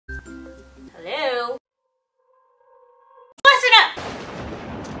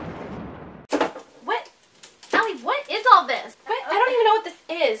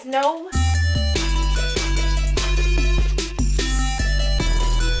is no...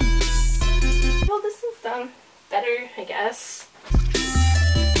 Well, this is done better, I guess.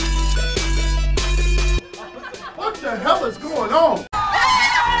 What the hell is going on?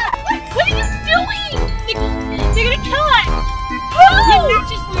 What are you doing? They're gonna kill us! You're not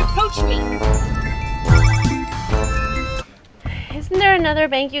just gonna approach me! Isn't there another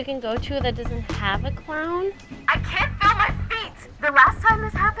bank you can go to that doesn't have a clown? I can't feel my feet! The last time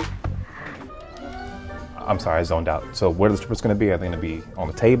this happened? I'm sorry, I zoned out. So where are the strippers gonna be? Are they gonna be on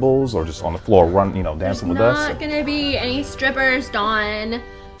the tables or just on the floor, dancing with us? There's not gonna be any strippers, Dawn.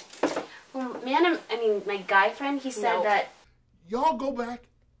 Well, my guy friend, he said that... Y'all go back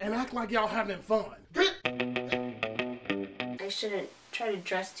and act like y'all having fun. I shouldn't try to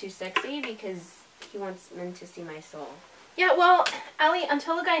dress too sexy because he wants men to see my soul. Yeah, well, Allie,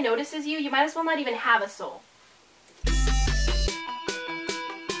 until a guy notices you, you might as well not even have a soul.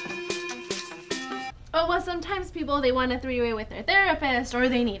 Oh, well, sometimes people, they want a three-way with their therapist, or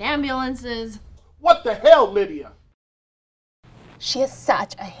they need ambulances. What the hell, Lydia? She is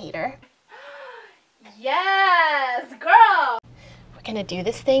such a hater. Yes, girl! We're gonna do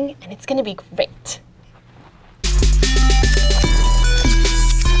this thing, and it's gonna be great.